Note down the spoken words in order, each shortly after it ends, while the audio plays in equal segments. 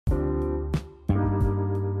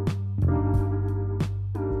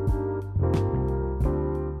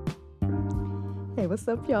what's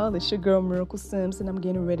up, y'all? It's your girl, Miracle Sims, and I'm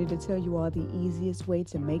getting ready to tell you all the easiest way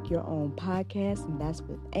to make your own podcast, and that's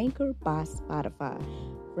with Anchor by Spotify.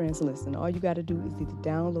 Friends, listen, all you got to do is either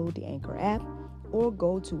download the Anchor app or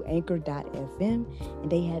go to anchor.fm, and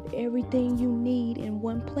they have everything you need in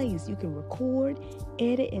one place. You can record,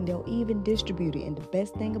 edit, and they'll even distribute it. And the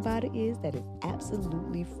best thing about it is that it's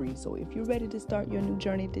absolutely free. So if you're ready to start your new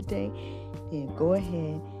journey today, then go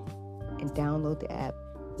ahead and download the app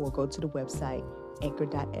or go to the website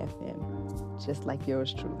anchor.fm, just like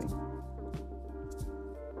yours truly.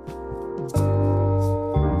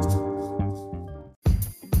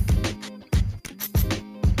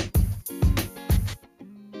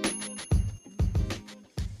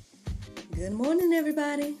 Good morning,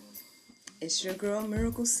 everybody. It's your girl,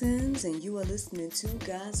 Miracle Sims, and you are listening to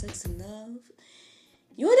God, Sex, and Love,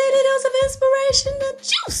 your daily dose of inspiration, the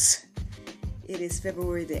juice. It is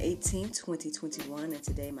February the 18th, 2021, and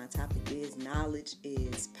today my topic is knowledge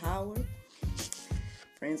is power.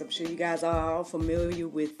 Friends, I'm sure you guys are all familiar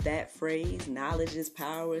with that phrase, knowledge is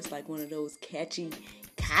power. It's like one of those catchy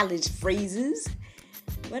college phrases.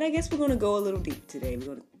 But I guess we're going to go a little deep today. We're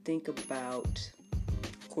going to think about,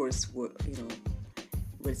 of course, what it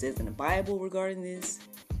says in the Bible regarding this,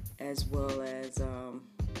 as well as,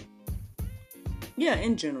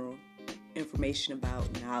 in general, information about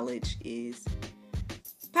knowledge is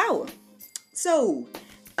power. So,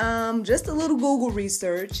 just a little Google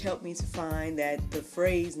research helped me to find that the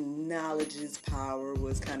phrase knowledge is power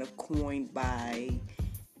was kind of coined by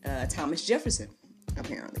Thomas Jefferson,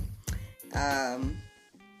 apparently. But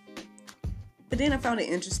then I found it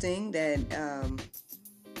interesting that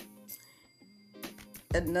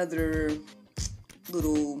another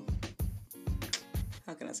little,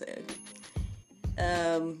 how can I say it?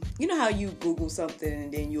 You know how you Google something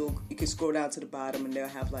and then you can scroll down to the bottom and they'll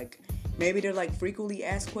have maybe they're frequently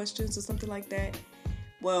asked questions or something like that.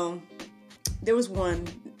 Well, there was one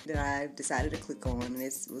that I decided to click on, and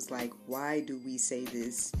it was like, why do we say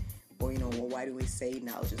this? Or, why do we say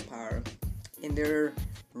knowledge is power? And their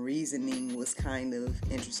reasoning was kind of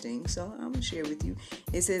interesting, so I'm going to share with you.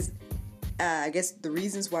 It says, I guess the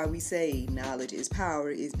reasons why we say knowledge is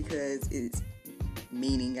power is because it's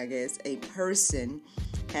meaning, I guess, a person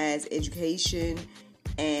has education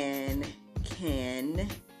and can,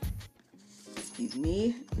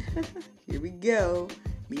 here we go,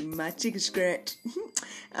 me my chicken scratch,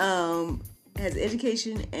 has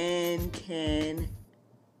education and can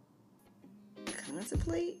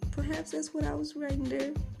contemplate, perhaps that's what I was writing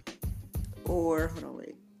there, or,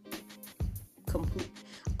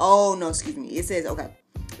 it says, okay,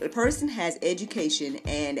 the person has education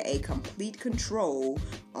and a complete control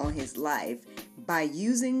on his life by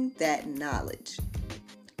using that knowledge.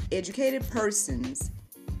 Educated persons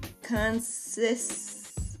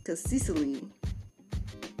consistently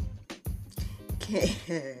can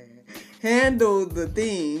handle the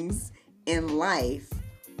things in life,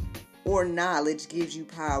 or knowledge gives you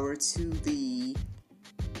power to the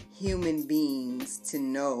human beings to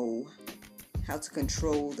know how to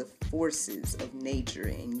control the forces of nature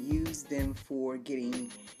and use them for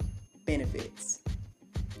getting benefits.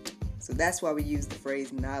 So that's why we use the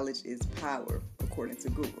phrase knowledge is power, according to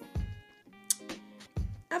Google.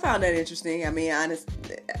 I found that interesting. I mean,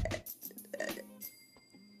 honestly,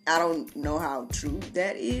 I don't know how true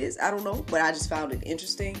that is. I don't know, but I just found it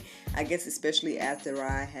interesting. I guess especially after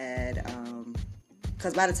I had,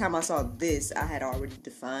 because by the time I saw this, I had already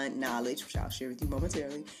defined knowledge, which I'll share with you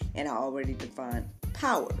momentarily, and I already defined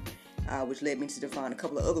power, which led me to define a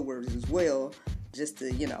couple of other words as well, just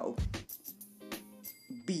to,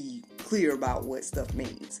 be clear about what stuff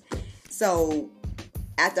means. So,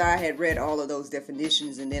 after I had read all of those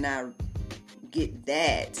definitions, and then I get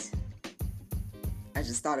that, I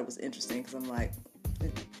just thought it was interesting, because I'm like,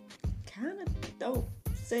 it kind of don't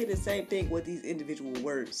say the same thing what these individual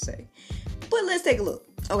words say. But let's take a look.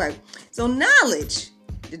 Okay, so knowledge,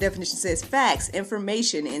 the definition says facts,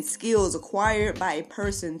 information, and skills acquired by a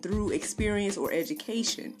person through experience or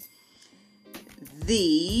education.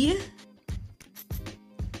 The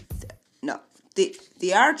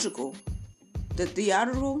theatrical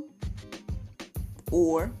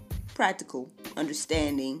or practical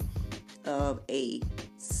understanding of a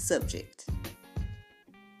subject.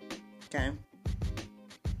 Okay.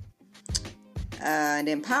 And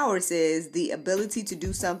then power says the ability to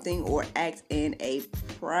do something or act in a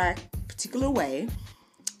particular way,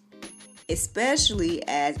 especially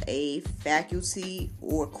as a faculty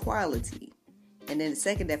or quality. And then the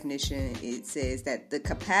second definition, it says that the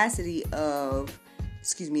capacity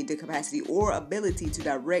or ability to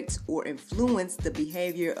direct or influence the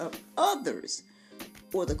behavior of others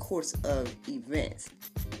or the course of events.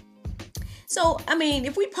 So, I mean,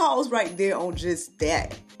 if we pause right there on just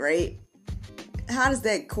that, right? How does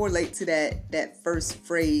that correlate to that first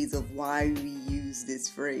phrase of why we use this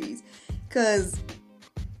phrase? Because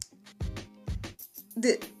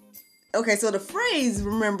so the phrase,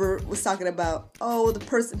 remember, was talking about, the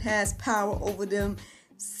person has power over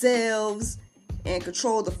themselves and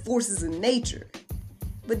control the forces of nature.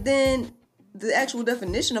 But then the actual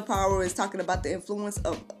definition of power is talking about the influence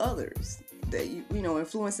of others, that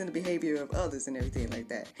influencing the behavior of others and everything like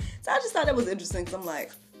that. So I just thought that was interesting, because I'm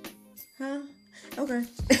like, okay.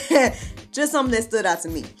 Just something that stood out to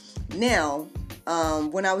me. Now,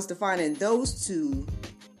 when I was defining those two,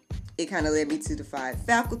 it kind of led me to define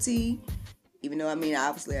faculty, even though,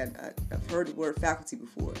 obviously I've heard the word faculty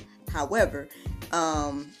before. However,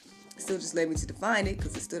 still just led me to define it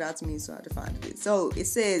because it stood out to me, so I defined it. So it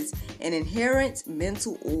says an inherent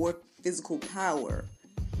mental or physical power.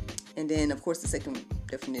 And then, of course, the second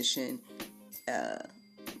definition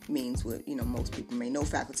means what most people may know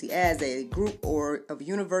faculty as a group or of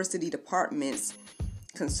university departments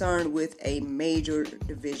concerned with a major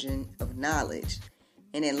division of knowledge.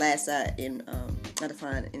 And then last I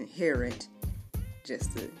define inherent,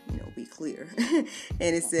 just to be clear. And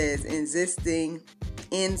it says existing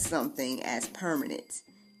in something as permanent,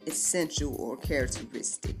 essential, or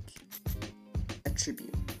characteristic,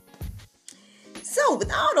 attribute. So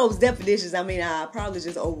with all those definitions, I probably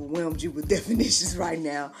just overwhelmed you with definitions right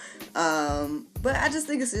now. But I just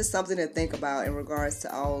think it's just something to think about in regards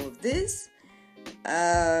to all of this.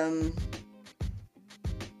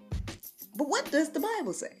 But what does the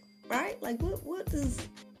Bible say, right? Like, what does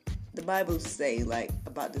the Bible say, like,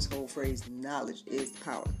 about this whole phrase, knowledge is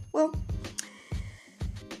power? Well,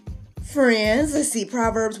 friends, let's see.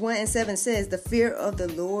 Proverbs 1:7 says, the fear of the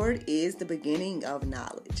Lord is the beginning of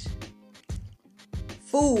knowledge.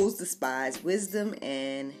 Fools despise wisdom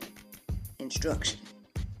and instruction.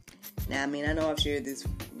 Now, I know I've shared this,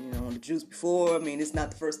 on the juice before. It's not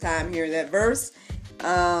the first time hearing that verse.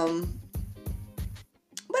 But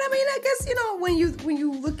I guess, when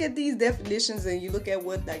you look at these definitions and you look at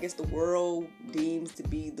what, I guess, the world deems to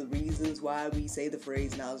be the reasons why we say the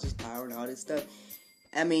phrase knowledge is power and all this stuff,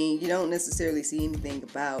 you don't necessarily see anything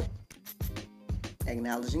about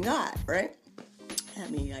acknowledging God, right?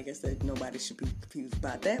 I guess that nobody should be confused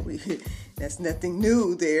about that. That's nothing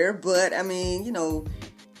new there. But,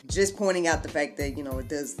 just pointing out the fact that, it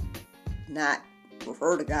does not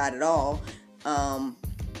refer to God at all.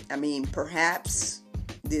 Perhaps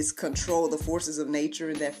this control the forces of nature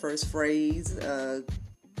in that first phrase.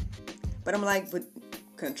 But I'm like, but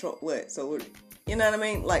control what? So, you know what I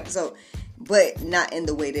mean? Like, so, but not in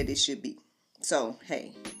the way that it should be. So,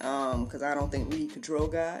 hey, because I don't think we control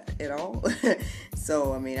God at all.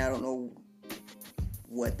 So, I don't know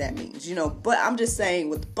what that means, but I'm just saying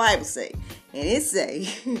what the Bible say. And it say,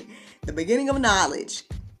 the beginning of knowledge,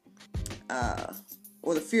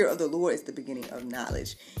 or the fear of the Lord is the beginning of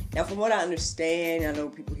knowledge. Now, from what I understand, I know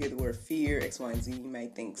people hear the word fear, X, Y, and Z, you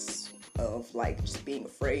might think of like just being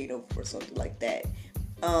afraid of or something like that.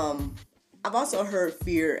 I've also heard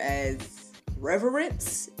fear as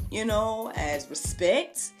reverence, as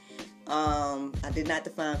respect. I did not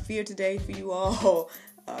define fear today for you all.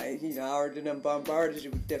 I already done bombarded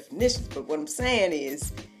you with definitions, but what I'm saying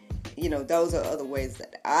is, those are other ways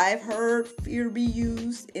that I've heard fear be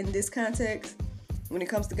used in this context when it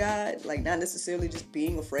comes to God. Like, not necessarily just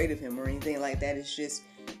being afraid of him or anything like that. It's just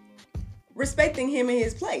respecting him in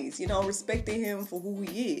his place, respecting him for who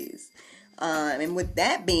he is. And with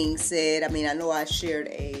that being said, I know I shared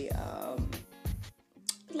a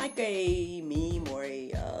meme or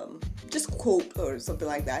a just quote or something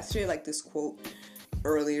like that. I shared like this quote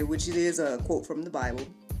earlier, which it is a quote from the Bible,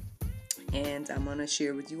 and I'm going to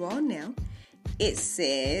share with you all now. It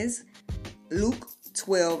says, Luke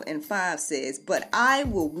 12:5 says, but I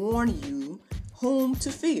will warn you whom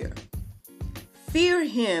to fear. Fear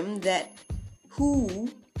him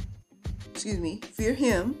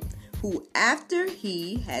who after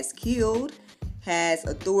he has killed has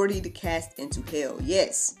authority to cast into hell.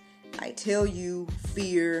 Yes, I tell you,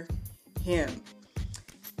 fear him.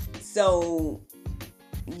 So,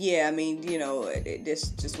 yeah, it's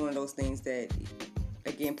just one of those things that,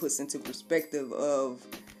 again, puts into perspective of,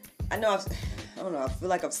 I feel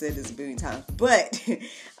like I've said this a billion times, but,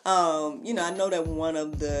 I know that one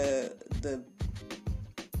of the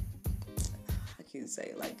I can't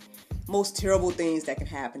say, like, most terrible things that can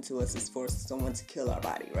happen to us is for someone to kill our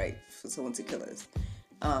body, right? For someone to kill us.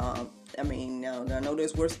 I know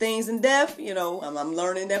there's worse things than death, I'm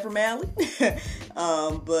learning that from Allie.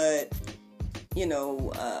 But,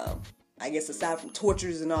 I guess aside from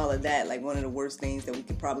tortures and all of that, like one of the worst things that we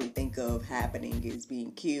could probably think of happening is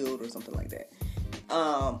being killed or something like that.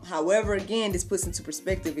 However, again, this puts into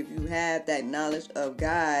perspective, if you have that knowledge of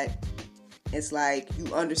God, it's like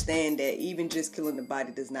you understand that even just killing the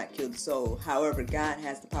body does not kill the soul. However, God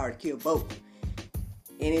has the power to kill both.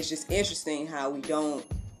 And it's just interesting how we don't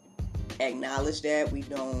acknowledge that. We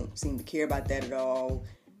don't seem to care about that at all.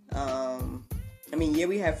 I mean, yeah,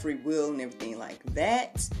 we have free will and everything like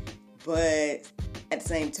that. But at the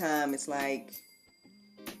same time, it's like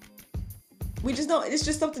we just don't. It's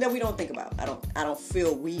just something that we don't think about. I don't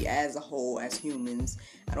feel we as a whole, as humans,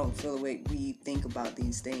 I don't feel the way we think about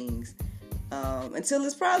these things until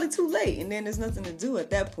it's probably too late, and then there's nothing to do at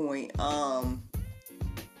that point.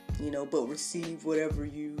 But receive whatever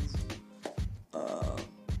you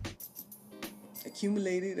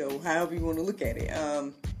accumulated, or however you want to look at it.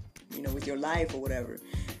 With your life or whatever.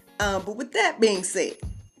 But with that being said,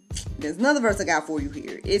 there's another verse I got for you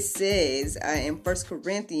here. It says in 1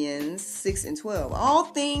 Corinthians 6:12, all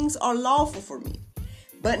things are lawful for me,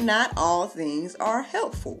 but not all things are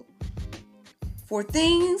helpful. For all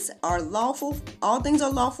things are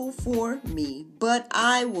lawful for me, but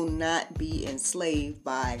I will not be enslaved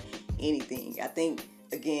by anything. I think,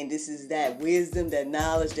 again, this is that wisdom, that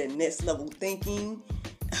knowledge, that next level thinking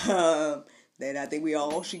that I think we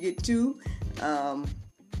all should get to.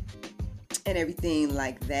 And everything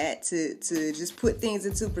like that, to just put things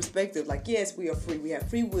into perspective. Like, yes, we are free. We have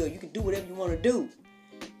free will. You can do whatever you want to do.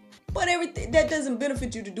 But everything that doesn't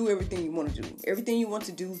benefit you to do everything you want to do. Everything you want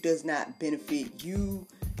to do does not benefit you,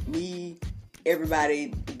 me,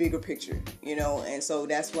 everybody, the bigger picture, And so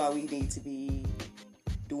that's why we need to be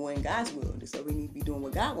doing God's will. So we need to be doing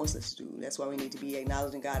what God wants us to do. That's why we need to be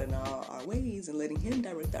acknowledging God in all our ways and letting Him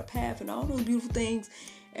direct our path and all those beautiful things.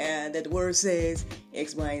 And that the word says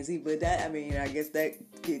X, Y, and Z. But that, I guess that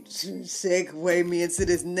could segue me into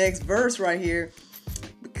this next verse right here.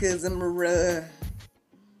 Because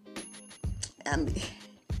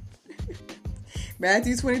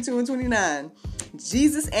Matthew 22:29.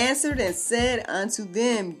 Jesus answered and said unto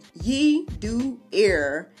them, ye do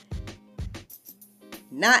err,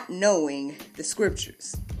 not knowing the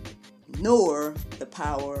scriptures, nor the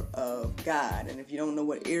power of God. And if you don't know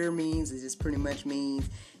what error means, it just pretty much means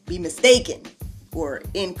be mistaken or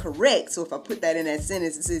incorrect. So if I put that in that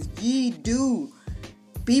sentence, it says ye do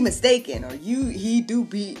be mistaken, or he do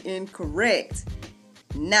be incorrect,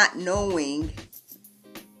 not knowing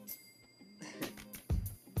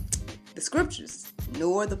the scriptures,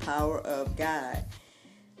 nor the power of God.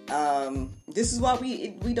 This is why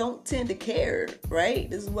we don't tend to care, right?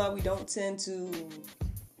 This is why we don't tend to,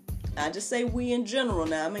 I just say we in general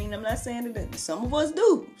now. I'm not saying that some of us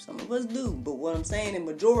do. But what I'm saying, the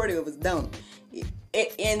majority of us don't.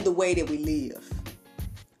 In the way that we live.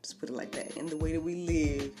 Just put it like that. In the way that we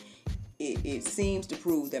live, it seems to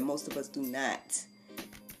prove that most of us do not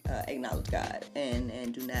acknowledge God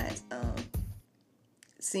and do not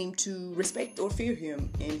seem to respect or fear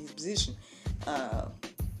Him in His position.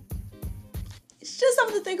 It's just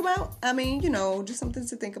something to think about. Just something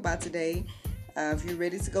to think about today. If you're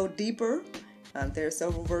ready to go deeper, there are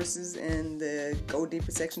several verses in the Go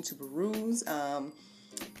Deeper section to peruse.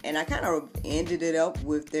 And I kind of ended it up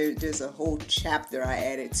with, there's a whole chapter I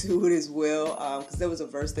added to it as well. Because there was a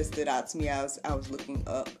verse that stood out to me. I was looking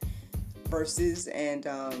up verses, and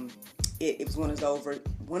it was one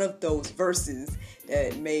of those verses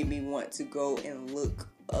that made me want to go and look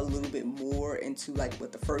a little bit more into like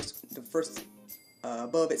what the first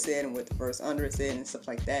above it said and what the verse under it said and stuff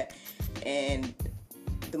like that. And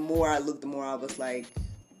the more I looked, the more I was like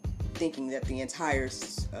thinking that the entire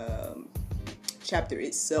chapter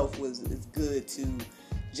itself is good to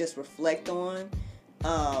just reflect on,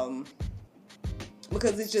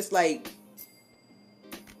 because it's just like,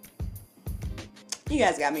 you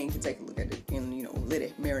guys got me. You can take a look at it and let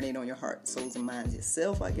it marinate on your heart, souls, and minds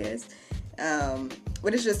yourself, I guess.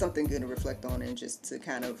 But it's just something good to reflect on and just to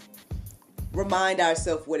kind of remind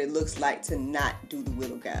ourselves what it looks like to not do the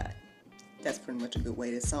will of God. That's pretty much a good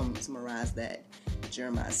way to summarize that,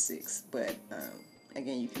 Jeremiah 6. But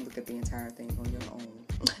again, you can look at the entire thing on your own.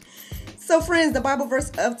 So friends, the Bible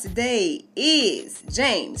verse of today is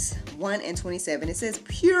James 1:27. It says,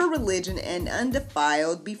 pure religion and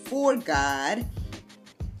undefiled before God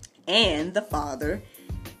and the Father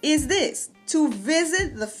is this, to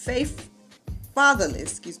visit the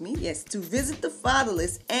fatherless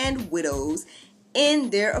and widows in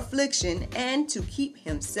their affliction, and to keep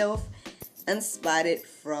himself unspotted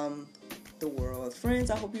from the world. Friends,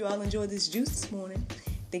 I hope you all enjoyed this juice this morning.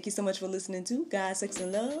 Thank you so much for listening to God, Sex,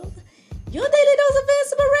 and Love. your daily dose of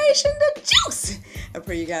inspiration, the juice. I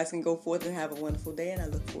pray you guys can go forth and have a wonderful day, and I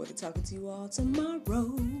look forward to talking to you all tomorrow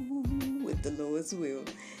with the Lord's will.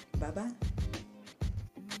 Bye-bye.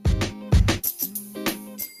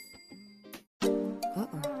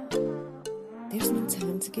 There's no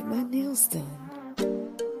time to get my nails done.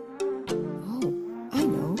 Oh, I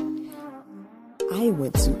know. I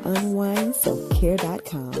went to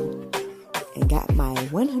unwindselfcare.com and got my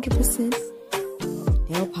 100%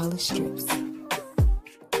 nail polish strips.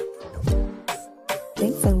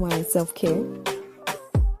 Thanks, Unwind Self Care.